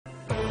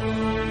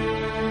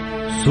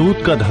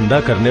सूद का धंधा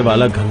करने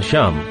वाला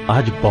घनश्याम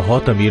आज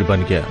बहुत अमीर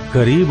बन गया।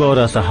 गरीब और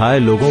असहाय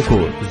लोगों को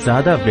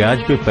ज्यादा ब्याज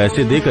पे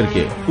पैसे दे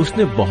करके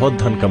उसने बहुत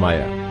धन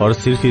कमाया। और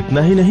सिर्फ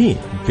इतना ही नहीं,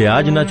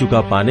 ब्याज न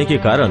चुका पाने के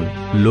कारण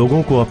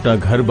लोगों को अपना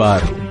घर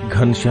बार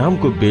घनश्याम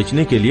को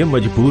बेचने के लिए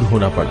मजबूर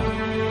होना पड़ा।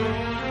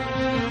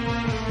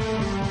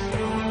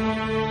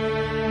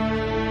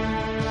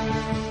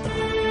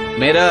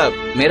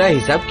 मेरा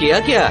हिसाब किया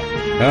क्या?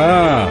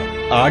 हाँ,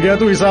 आ गया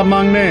तू हिसाब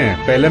मांगने।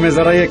 पहले मैं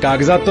जरा ये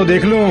कागजात तो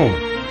देख लूं।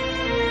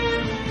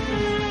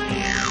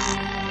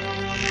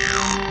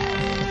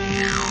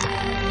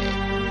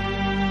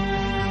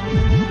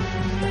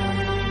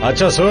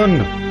 अच्छा सुन,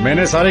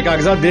 मैंने सारे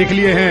कागजात देख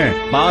लिए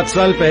हैं। 5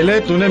 साल पहले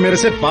तूने मेरे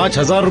से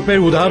 5,000 रुपए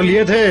उधार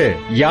लिए थे,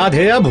 याद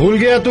है या भूल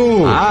गया तू?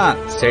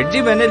 हाँ सेठ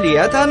जी, मैंने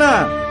लिया था ना।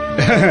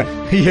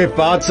 ये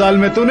 5 साल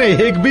में तूने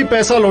एक भी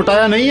पैसा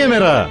लौटाया नहीं है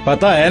मेरा,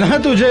 पता है ना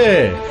तुझे?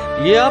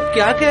 ये आप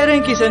क्या कह रहे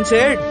हैं किशन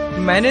सेठ?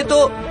 मैंने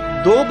तो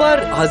 2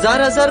 बार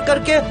 1000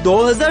 करके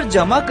 2000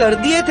 जमा कर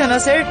दिए थे ना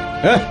सेठ।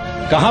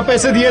 कहाँ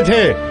पैसे दिए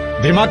थे?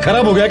 दिमाग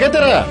खराब हो गया क्या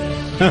तेरा?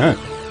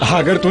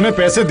 अगर तूने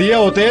पैसे दिए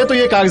होते तो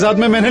ये कागजात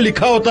में मैंने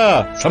लिखा होता,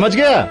 समझ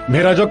गया?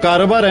 मेरा जो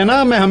कारोबार है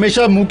ना, मैं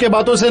हमेशा मुंह के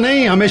बातों से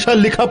नहीं, हमेशा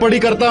लिखा पढ़ी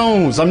करता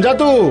हूँ, समझा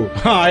तू?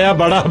 आया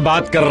बड़ा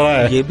बात कर रहा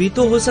है। ये भी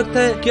तो हो सकता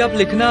है कि आप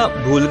लिखना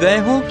भूल गए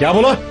हो। क्या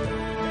बोला?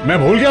 मैं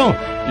भूल गया हूँ?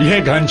 ये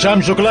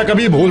घनश्याम शुक्ला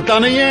कभी भूलता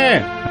नहीं है।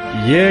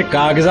 ये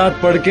कागजात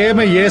पढ़ के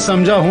मैं ये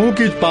समझा हूँ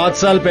कि 5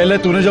 साल पहले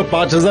तूने जो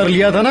 5,000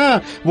 लिया था ना,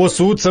 वो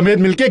सूद समेत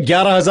मिलके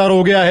 11,000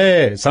 हो गया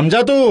है,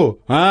 समझा तू?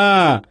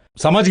 हाँ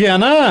समझ गया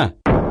ना?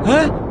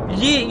 है?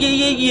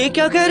 ये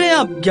क्या कह रहे हैं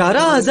आप?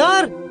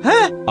 11,000 है?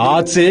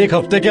 आज से 1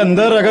 हफ्ते के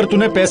अंदर अगर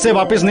तूने पैसे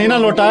वापस नहीं ना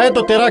लौटाए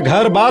तो तेरा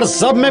घर बार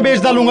सब मैं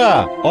बेच डालूंगा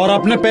और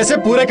अपने पैसे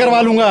पूरे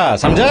करवा लूंगा,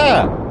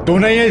 समझा?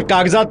 तूने ये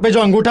कागजात पे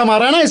जो अंगूठा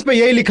मारा ना, इस पे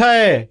यही लिखा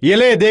है। ये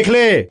ले देख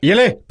ले, ये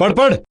ले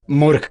पढ़।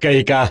 मूर्ख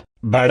कहीं का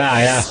बड़ा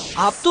आया।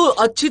 आप तो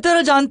अच्छी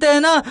तरह जानते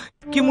हैं ना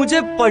कि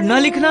मुझे पढ़ना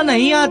लिखना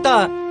नहीं आता।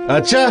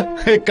 अच्छा,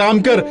 एक काम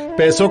कर,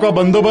 पैसों का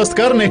बंदोबस्त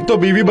कर, नहीं तो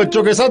बीवी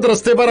बच्चों के साथ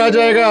रास्ते पर आ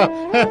जाएगा।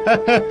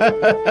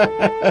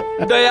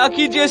 दया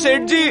कीजिए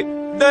सेठ जी,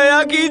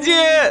 दया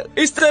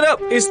कीजिए। इस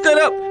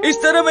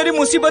तरह मेरी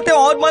मुसीबतें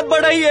और मत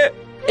बढ़ाइए।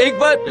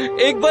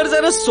 एक बार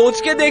जरा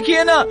सोच के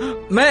देखिए ना।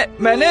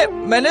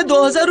 मैंने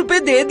 2000 रुपए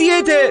दे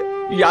दिए थे।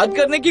 याद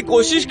करने की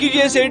कोशिश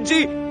कीजिए सेठ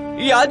जी,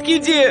 याद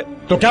कीजिए।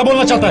 तो क्या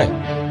बोलना चाहता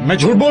है? मैं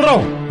झूठ बोल रहा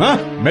हूँ? हाँ,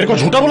 मेरे को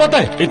झूठा बुलाता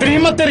है? इतनी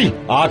हिम्मत तेरी?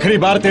 आखिरी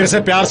बार तेरे से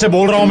प्यार से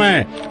बोल रहा हूँ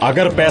मैं,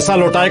 अगर पैसा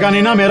लौटाएगा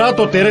नहीं ना मेरा,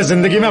 तो तेरे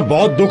जिंदगी में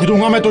बहुत दुख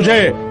दूंगा मैं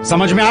तुझे,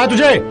 समझ में आया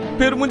तुझे?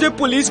 फिर मुझे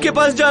पुलिस के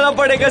पास जाना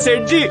पड़ेगा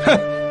सेठ जी।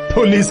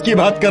 पुलिस की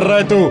बात कर रहा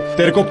है तू?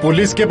 तेरे को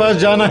पुलिस के पास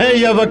जाना है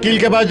या वकील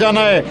के पास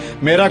जाना है?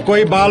 मेरा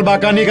कोई बाल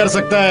बाका नहीं कर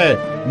सकता है।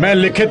 मैं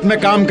लिखित में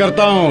काम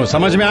करता हूँ,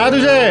 समझ में आया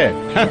तुझे?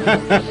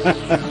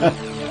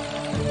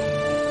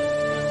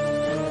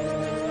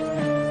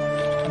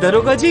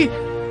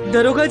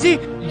 दरोगा जी,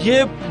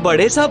 ये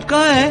बड़े साहब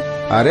कहाँ हैं?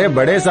 अरे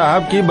बड़े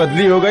साहब की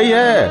बदली हो गई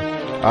है,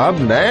 अब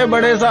नए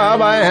बड़े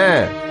साहब आए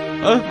हैं।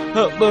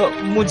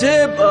 मुझे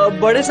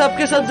बड़े साहब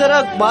के साथ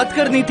जरा बात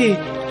करनी थी।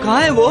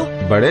 कहाँ है वो?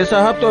 बड़े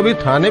साहब तो अभी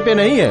थाने पे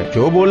नहीं है,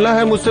 जो बोलना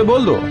है मुझसे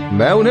बोल दो,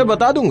 मैं उन्हें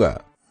बता दूंगा।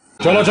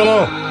 चलो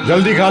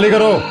जल्दी खाली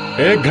करो,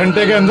 1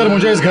 घंटे के अंदर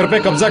मुझे इस घर पे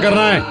कब्जा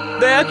करना है।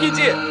 दया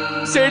कीजिए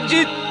सेठ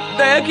जी,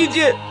 दया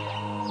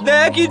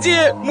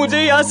कीजिए। मुझे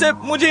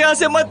यहाँ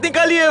से मत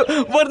निकालिए,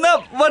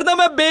 वरना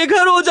मैं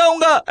बेघर हो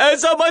जाऊंगा।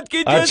 ऐसा मत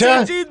कीजिए। अच्छा,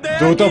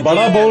 तू तो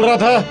बड़ा बोल रहा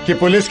था कि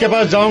पुलिस के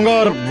पास जाऊंगा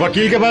और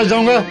वकील के पास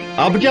जाऊंगा,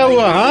 अब क्या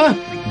हुआ? हाँ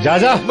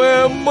जा।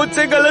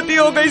 मुझसे गलती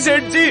हो गई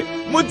सेठ जी,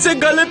 मुझसे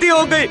गलती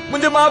हो गई,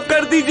 मुझे माफ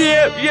कर दीजिए।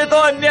 ये तो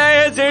अन्याय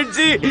है सेठ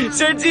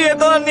जी, ये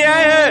तो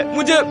अन्याय है।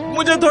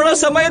 मुझे थोड़ा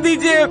समय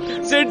दीजिए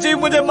सेठ जी,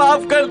 मुझे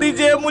माफ कर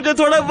दीजिए, मुझे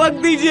थोड़ा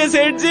वक्त दीजिए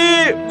सेठ जी,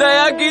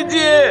 दया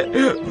कीजिए,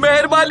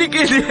 मेहरबानी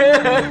कीजिए।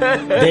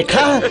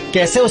 देखा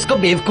कैसे उसको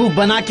बेवकूफ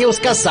बना के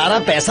उसका सारा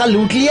पैसा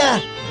लूट लिया,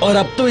 और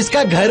अब तो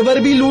इसका घर वर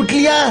भी लूट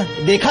लिया,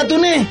 देखा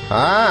तूने?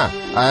 हाँ,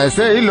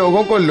 ऐसे ही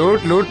लोगों को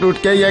लूट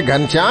के ये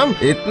घनश्याम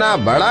इतना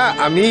बड़ा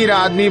अमीर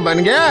आदमी बन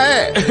गया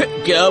है।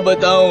 क्या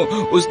बताऊं,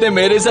 उसने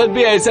मेरे साथ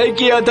भी ऐसा ही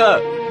किया था।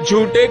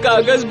 झूठे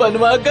कागज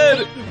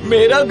बनवाकर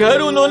मेरा घर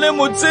उन्होंने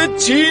मुझसे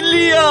छीन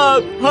लिया।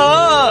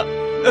 हाँ।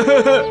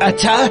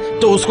 अच्छा,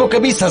 तो उसको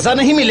कभी सजा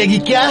नहीं मिलेगी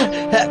क्या?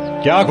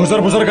 क्या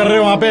घुसर फुसर कर रहे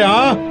हो वहाँ पे?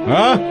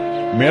 हाँ,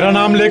 मेरा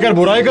नाम लेकर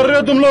बुराई कर रहे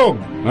हो तुम लोग?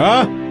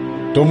 हाँ,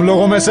 तुम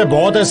लोगों में से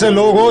बहुत ऐसे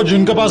लोग हो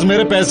जिनके पास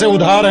मेरे पैसे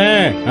उधार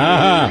हैं।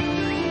 हाँ,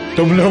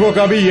 तुम लोगों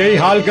का भी यही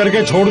हाल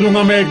करके छोड़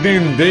दूंगा मैं एक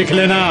दिन, देख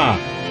लेना।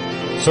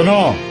 सुनो,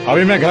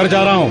 अभी मैं घर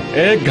जा रहा हूँ,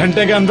 1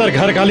 घंटे के अंदर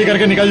घर खाली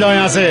करके निकल जाओ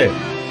यहाँ से।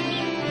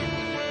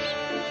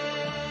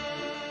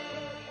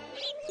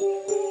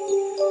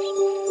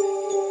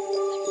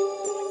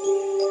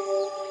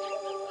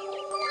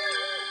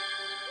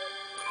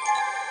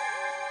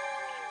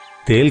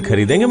 तेल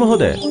खरीदेंगे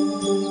महोदय?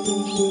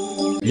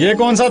 ये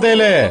कौन सा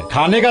तेल है?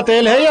 खाने का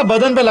तेल है या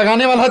बदन पे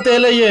लगाने वाला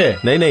तेल है ये?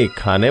 नहीं नहीं,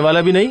 खाने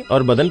वाला भी नहीं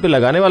और बदन पे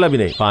लगाने वाला भी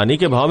नहीं। पानी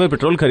के भाव में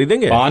पेट्रोल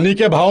खरीदेंगे। पानी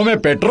के भाव में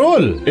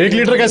पेट्रोल? 1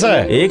 लीटर कैसा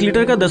है? 1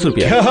 लीटर का 10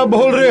 रुपया। क्या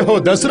बोल रहे हो?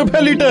 10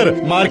 रुपए लीटर?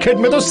 मार्केट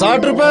में तो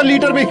 60 रुपए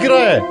लीटर बिक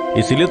रहा है।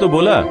 इसीलिए तो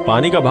बोला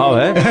पानी का भाव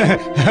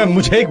है।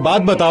 मुझे एक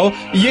बात बताओ,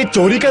 ये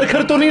चोरी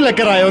कर तो नहीं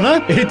लेकर आए हो ना?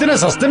 इतने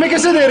सस्ते में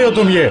कैसे दे रहे हो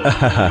तुम ये?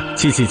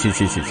 छी छी छी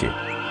छी छी छी,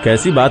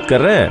 कैसी बात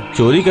कर रहे हैं?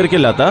 चोरी करके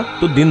लाता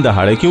तो दिन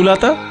दहाड़े क्यों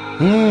लाता?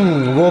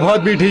 वो बात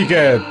भी ठीक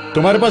है।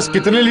 तुम्हारे पास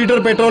कितने लीटर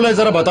पेट्रोल है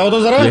जरा बताओ तो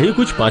जरा। यही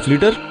कुछ 5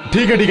 लीटर।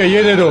 ठीक है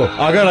ये दे दो।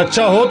 अगर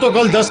अच्छा हो तो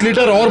कल 10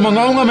 लीटर और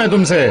मंगाऊंगा मैं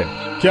तुमसे।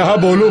 क्या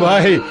बोलूं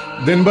भाई,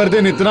 दिन भर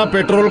दिन इतना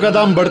पेट्रोल का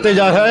दाम बढ़ते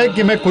जा रहा है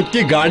कि मैं खुद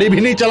की गाड़ी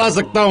भी नहीं चला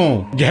सकता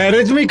हूँ।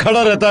 गैरेज में ही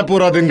खड़ा रहता है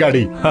पूरा दिन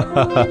गाड़ी।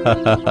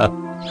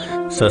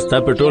 सस्ता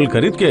पेट्रोल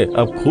खरीद के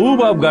अब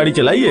खूब आप गाड़ी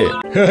चलाइए।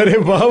 अरे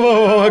वाह वाह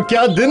वाह,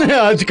 क्या दिन है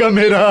आज का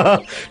मेरा।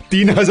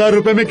 3000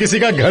 रुपए में किसी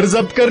का घर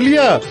जब्त कर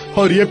लिया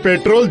और ये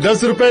पेट्रोल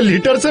 10 रुपए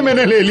लीटर से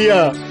मैंने ले लिया।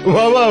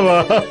 वाह वाह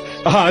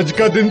वाह, आज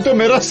का दिन तो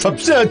मेरा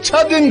सबसे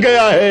अच्छा दिन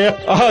गया है।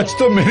 आज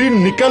तो मेरी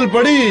निकल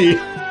पड़ी।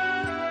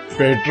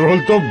 पेट्रोल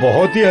तो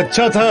बहुत ही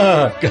अच्छा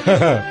था।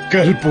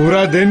 कल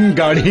पूरा दिन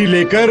गाड़ी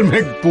लेकर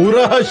मैं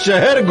पूरा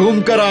शहर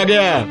घूम कर आ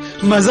गया।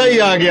 मजा ही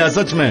आ गया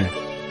सच में।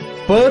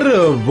 पर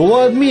वो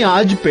आदमी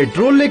आज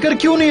पेट्रोल लेकर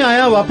क्यों नहीं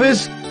आया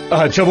वापस?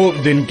 अच्छा, वो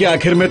दिन के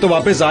आखिर में तो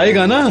वापस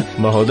आएगा ना?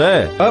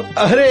 महोदय, अब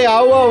अरे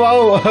आओ आओ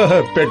आओ,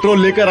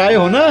 पेट्रोल लेकर आए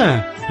हो ना?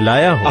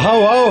 लाया हूँ।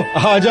 आओ आओ,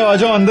 आ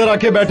जाओ अंदर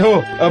आके बैठो।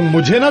 अब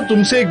मुझे ना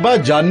तुमसे एक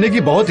बात जानने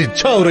की बहुत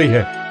इच्छा हो रही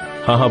है।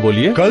 हाँ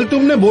बोलिए। कल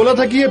तुमने बोला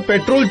था कि ये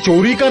पेट्रोल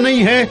चोरी का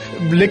नहीं है,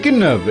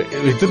 लेकिन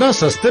इतना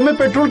सस्ते में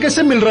पेट्रोल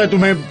कैसे मिल रहा है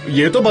तुम्हें?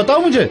 ये तो बताओ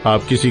मुझे।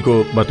 आप किसी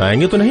को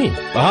बताएंगे तो नहीं?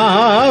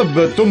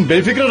 हाँ, तुम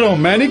बेफिक्र रहो,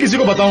 मैं नहीं किसी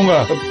को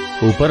बताऊंगा।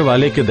 ऊपर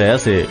वाले के दया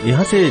से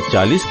यहाँ से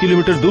 40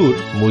 किलोमीटर दूर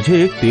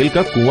मुझे एक तेल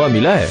का कुआं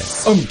मिला है।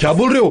 क्या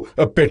बोल रहे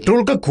हो?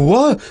 पेट्रोल का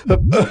कुआं?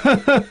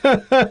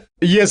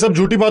 ये सब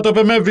झूठी बातों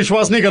पे मैं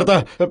विश्वास नहीं करता।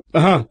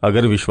 हाँ,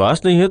 अगर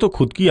विश्वास नहीं है तो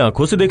खुद की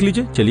आंखों से देख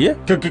लीजिए। चलिए।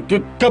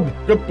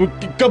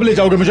 कब ले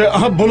जाओगे मुझे?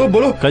 हाँ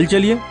बोलो। कल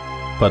चलिए,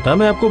 पता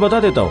मैं आपको बता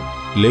देता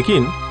हूँ,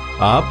 लेकिन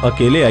आप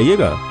अकेले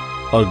आइएगा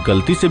और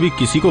गलती से भी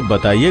किसी को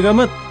बताइएगा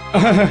मत।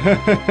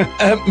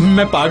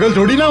 मैं पागल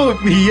थोड़ी ना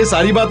हूँ, ये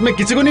सारी बात मैं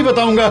किसी को नहीं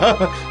बताऊंगा।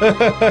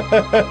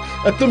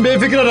 तुम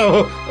बेफिक्र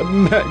रहो,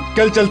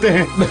 कल चलते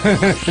हैं।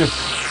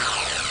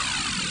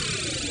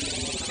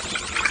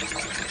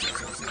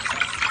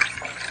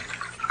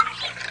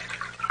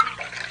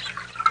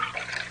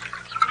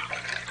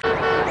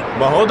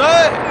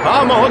 महोदय,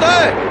 हाँ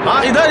महोदय,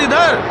 हाँ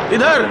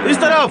इधर इस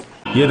तरफ।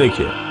 ये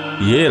देखिए,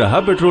 ये रहा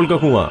पेट्रोल का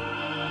कुआं।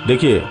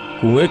 देखिए,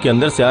 कुएं के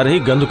अंदर से आ रही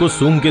गंध को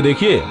सूंघ के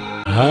देखिए।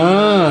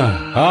 हाँ,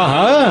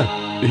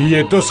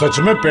 ये तो सच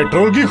में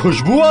पेट्रोल की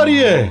खुशबू आ रही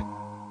है।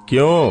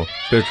 क्यों,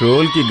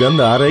 पेट्रोल की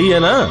गंध आ रही है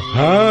ना?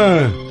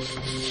 हाँ।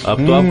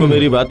 अब तो आपको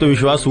मेरी बात पे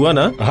विश्वास हुआ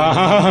ना?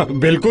 हाँ,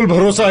 बिल्कुल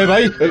भरोसा है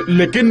भाई।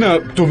 लेकिन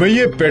तुम्हें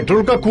ये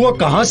पेट्रोल का कुआं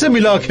कहाँ से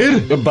मिला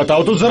आखिर?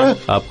 बताओ तो जरा।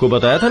 आपको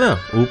बताया था ना,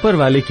 ऊपर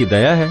वाले की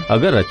दया है।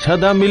 अगर अच्छा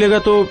दाम मिलेगा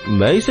तो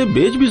मैं इसे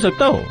बेच भी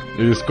सकता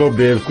हूँ। इसको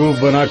बेवकूफ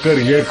बनाकर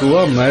ये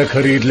कुआं मैं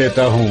खरीद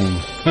लेता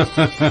हूँ।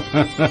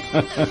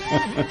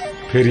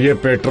 फिर ये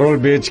पेट्रोल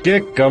बेच के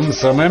कम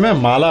समय में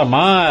माला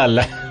माल।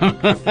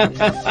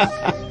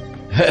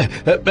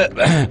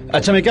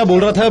 अच्छा, मैं क्या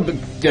बोल रहा था,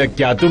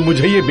 क्या तुम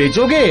मुझे ये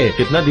बेचोगे?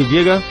 कितना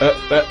दीजिएगा?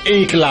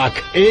 1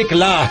 लाख। 1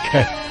 लाख?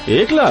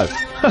 1 लाख?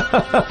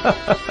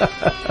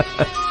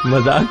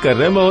 मजाक कर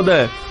रहे हैं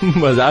महोदय,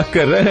 मजाक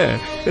कर रहे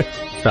हैं।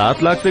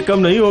 7 लाख से कम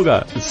नहीं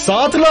होगा।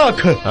 7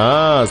 लाख?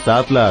 हाँ,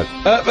 7 लाख।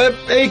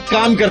 एक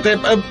काम करते हैं,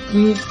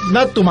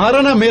 ना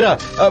तुम्हारा ना मेरा,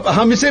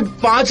 हम इसे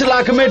 5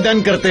 लाख में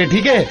डन करते हैं,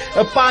 ठीक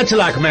है? 5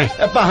 लाख में।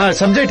 हाँ,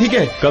 समझे? ठीक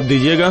है। कब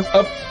दीजिएगा?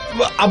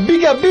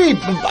 अभी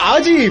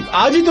आज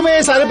ही तुम्हें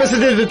ये सारे पैसे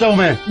दे देता हूँ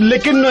मैं,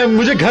 लेकिन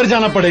मुझे घर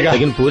जाना पड़ेगा।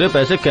 लेकिन पूरे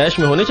पैसे कैश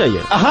में होने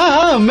चाहिए।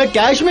 हाँ, मैं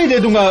कैश में ही दे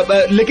दूंगा,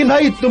 लेकिन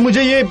भाई तुम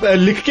मुझे ये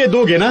लिख के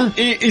दोगे ना?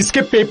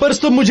 इसके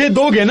पेपर्स तुम मुझे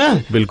दोगे ना?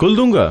 बिल्कुल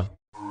दूंगा।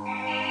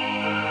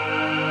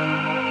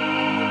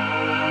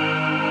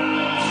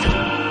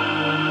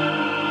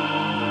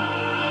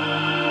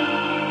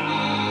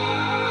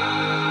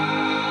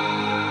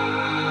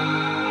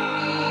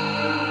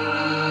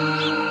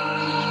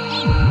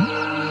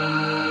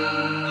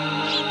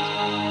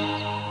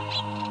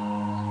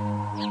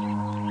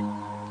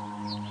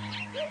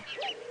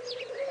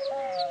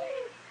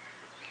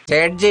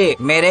 सेठ जी,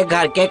 मेरे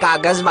घर के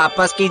कागज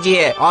वापस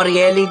कीजिए और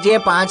ये लीजिए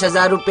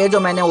 5000 रुपए जो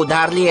मैंने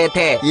उधार लिए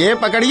थे। ये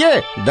पकड़िए,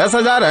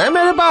 10,000 है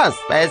मेरे पास।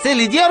 पैसे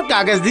लीजिए और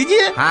कागज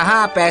दीजिए।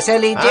 हाँ, पैसे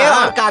लीजिए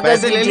और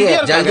कागज दीजिए,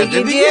 जल्दी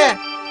कीजिए।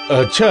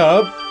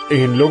 अच्छा,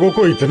 इन लोगों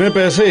को इतने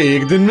पैसे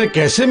एक दिन में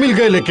कैसे मिल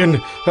गए? लेकिन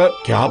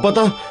क्या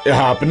पता,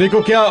 अपने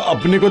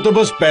को तो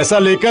बस पैसा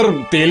लेकर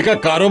तेल का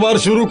कारोबार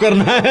शुरू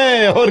करना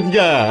है, और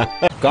क्या।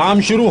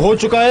 काम शुरू हो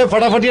चुका है,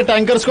 फटाफट ये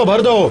टैंकर्स को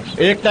भर दो।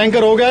 एक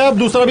टैंकर हो गया, अब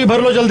दूसरा भी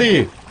भर लो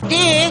जल्दी।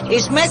 जी,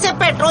 इसमें से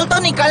पेट्रोल तो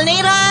निकल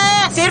नहीं रहा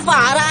है, सिर्फ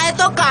आ रहा है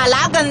तो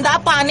काला गंदा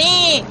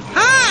पानी।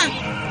 हाँ,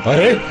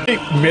 अरे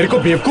मेरे को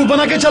बेवकूफ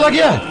बना के चला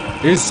गया।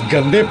 इस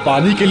गंदे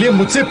पानी के लिए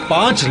मुझसे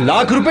 5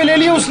 लाख रुपए ले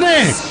लिए उसने।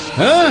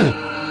 हाँ?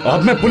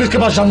 अब मैं पुलिस के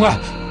पास जाऊंगा,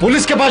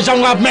 पुलिस के पास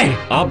जाऊंगा।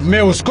 अब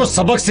मैं उसको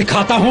सबक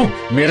सिखाता हूँ।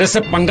 मेरे से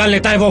पंगा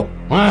लेता है वो।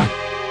 हाँ?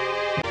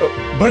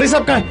 बड़े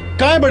साहब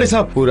कहाँ है बड़े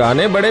साहब?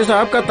 पुराने बड़े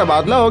साहब का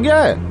तबादला हो गया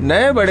है,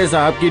 नए बड़े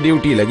साहब की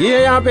ड्यूटी लगी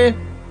है यहाँ पे।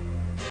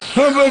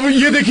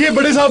 ये देखिए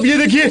बड़े साहब, ये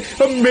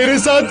देखिए मेरे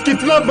साथ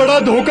कितना बड़ा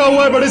धोखा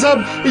हुआ है बड़े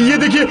साहब। ये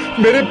देखिए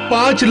मेरे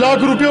 5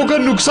 लाख रुपयों का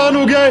नुकसान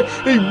हो गया है।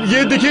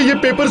 ये देखिए ये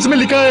पेपर्स में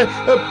लिखा है।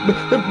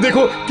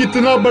 देखो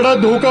कितना बड़ा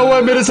धोखा हुआ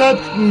है मेरे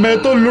साथ। मैं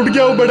तो लुट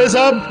गया हूँ बड़े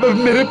साहब।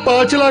 मेरे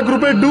 5 लाख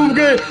रुपए डूब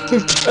गए।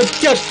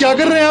 क्या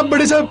कर रहे हैं आप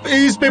बड़े साहब?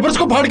 इस पेपर्स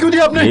को फाड़ क्यों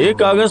दिया आपने? ये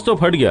कागज तो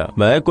फट गया,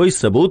 मैं कोई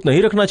सबूत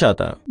नहीं रखना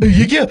चाहता।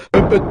 ये क्या?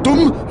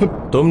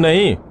 तुम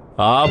नहीं,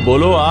 आप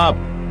बोलो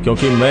आप,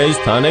 क्योंकि मैं इस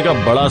थाने का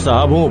बड़ा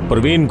साहब हूँ,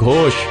 प्रवीण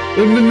घोष।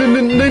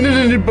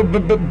 नहीं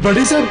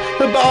बड़े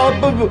साहब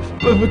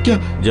आप क्या?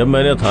 जब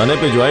मैंने थाने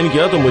पे ज्वाइन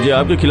किया तो मुझे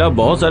आपके खिलाफ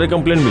बहुत सारे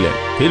कंप्लेंट मिले।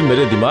 फिर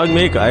मेरे दिमाग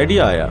में एक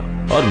आइडिया आया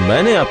और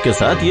मैंने आपके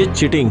साथ ये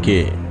चीटिंग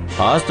की।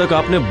 आज तक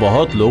आपने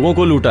बहुत लोगों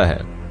को लूटा है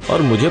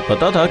और मुझे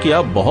पता था कि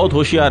आप बहुत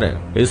होशियार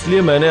हैं,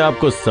 इसलिए मैंने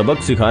आपको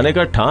सबक सिखाने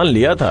का ठान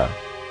लिया था।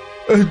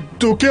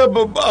 तो क्या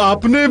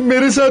आपने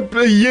मेरे साथ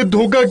ये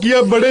धोखा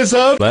किया बड़े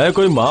साहब? मैं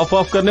कोई माफ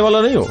वाफ करने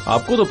वाला नहीं हूँ।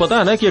 आपको तो पता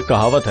है ना कि ये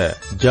कहावत है,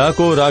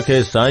 जाको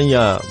राखे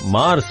साइया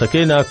मार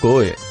सके ना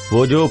कोई।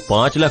 वो जो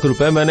 5 लाख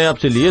रुपए मैंने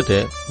आपसे लिए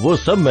थे वो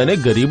सब मैंने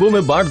गरीबों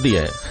में बांट दिए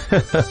हैं।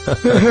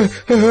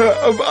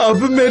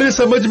 अब मेरे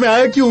समझ में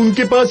आया कि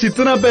उनके पास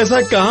इतना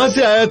पैसा कहाँ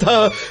से आया था।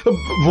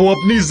 वो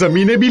अपनी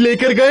जमीनें भी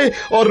लेकर गए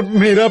और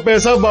मेरा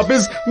पैसा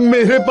वापस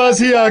मेरे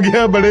पास ही आ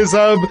गया बड़े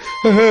साहब।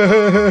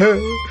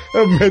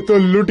 मैं तो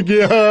लुट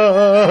गया।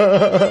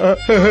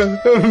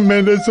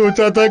 मैंने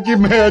सोचा था कि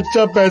मैं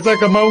अच्छा पैसा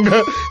कमाऊंगा,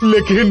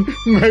 लेकिन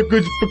मैं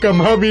कुछ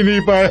कमा भी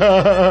नहीं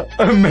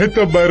पाया। मैं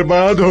तो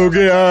बर्बाद हो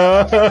गया।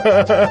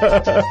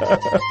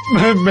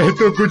 मैं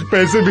तो कुछ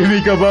पैसे भी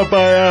नहीं कमा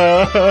पाया।